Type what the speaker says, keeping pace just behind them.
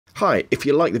Hi, if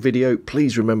you like the video,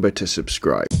 please remember to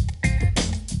subscribe.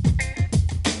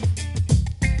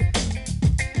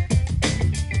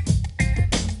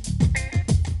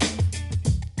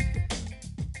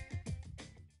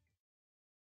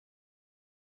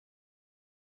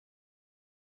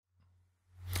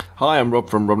 Hi, I'm Rob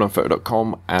from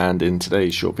robnonphoto.com, and in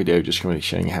today's short video just going to be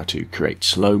showing you how to create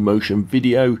slow motion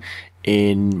video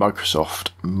in Microsoft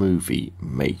Movie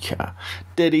Maker.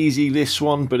 Dead easy this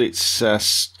one, but it's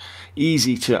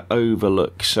easy to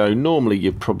overlook. So normally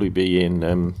you'd probably be in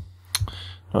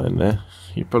not in there,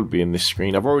 you'd probably be in this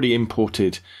screen. I've already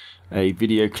imported a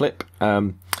video clip.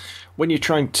 When you're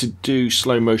trying to do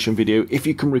slow motion video, if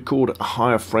you can record a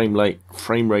higher frame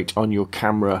rate on your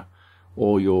camera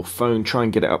or your phone, try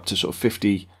and get it up to sort of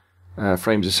 50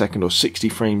 frames a second or 60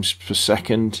 frames per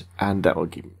second, and that will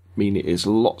mean it is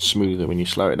a lot smoother when you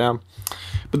slow it down.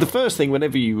 But the first thing,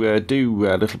 whenever you do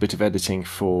a little bit of editing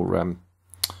for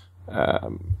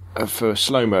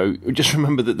slow-mo, just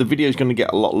remember that the video is going to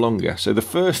get a lot longer. So the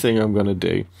first thing I'm going to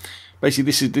do,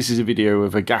 basically this is a video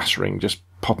of a gas ring just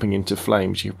popping into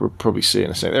flames. You can probably see it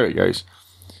in a second. There it goes.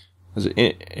 As it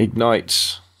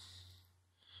ignites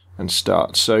and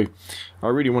starts. So I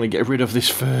really want to get rid of this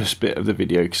first bit of the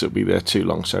video because it'll be there too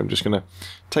long. So I'm just going to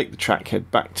take the track head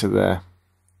back to there,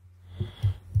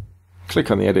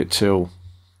 click on the edit tool,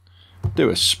 do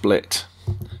a split,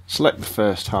 select the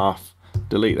first half,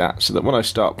 delete that, so that when I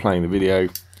start playing the video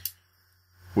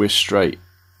we're straight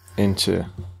into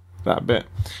that bit.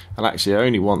 And actually I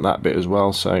only want that bit as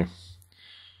well, so I'm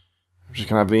just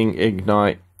going to have the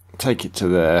ignite, take it to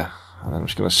there, and I'm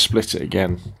just going to split it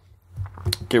again.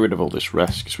 Get rid of all this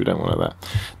rest because we don't want that.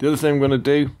 The other thing I'm going to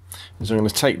do is I'm going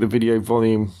to take the video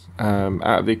volume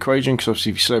out of the equation, because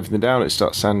obviously if you slow everything down it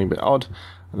starts sounding a bit odd,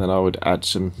 and then I would add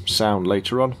some sound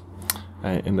later on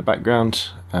in the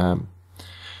background.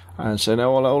 And so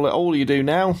now all you do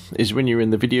now is, when you're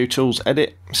in the video tools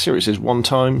edit, see where it says 1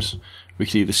 times, we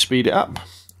can either speed it up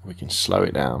or we can slow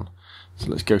it down. So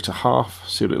let's go to half,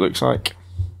 see what it looks like.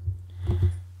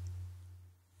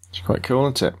 It's quite cool,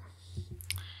 isn't it?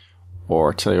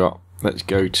 Or I tell you what, let's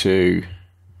go to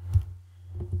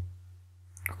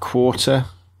a quarter.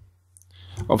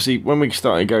 Obviously, when we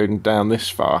start going down this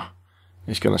far,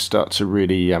 it's going to start to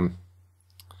really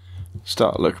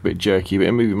start to look a bit jerky. But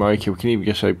in Movie Maker, we can even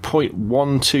go so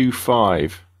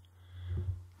 0.125.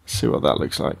 See what that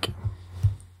looks like.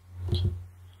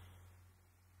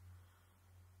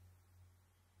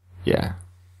 Yeah,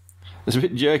 it's a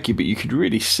bit jerky, but you could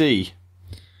really see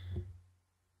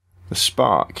the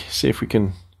spark. See if we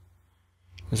can.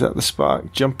 Is that the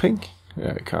spark jumping?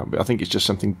 Yeah, it can't be. I think it's just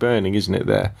something burning, isn't it?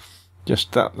 There,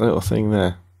 just that little thing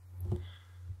there.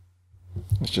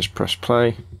 Let's just press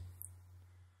play.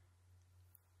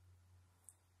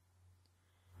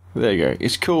 There you go.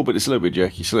 It's cool, but it's a little bit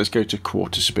jerky. So let's go to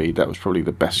quarter speed. That was probably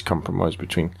the best compromise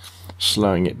between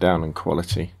slowing it down and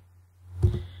quality.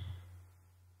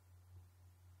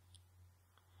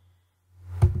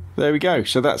 There we go.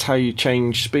 So that's how you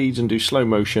change speeds and do slow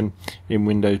motion in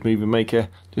Windows Movie Maker.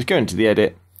 Just go into the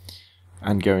edit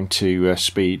and go into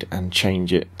speed and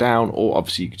change it down, or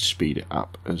obviously you could speed it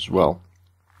up as well.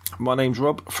 My name's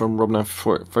Rob from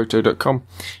robnonphoto.com.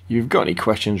 If you've got any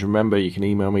questions, remember you can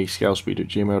email me,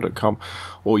 scalespeed@gmail.com,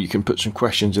 or you can put some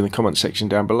questions in the comment section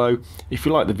down below. If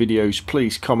you like the videos,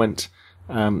 please comment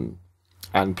and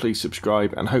please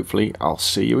subscribe, and hopefully I'll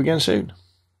see you again soon.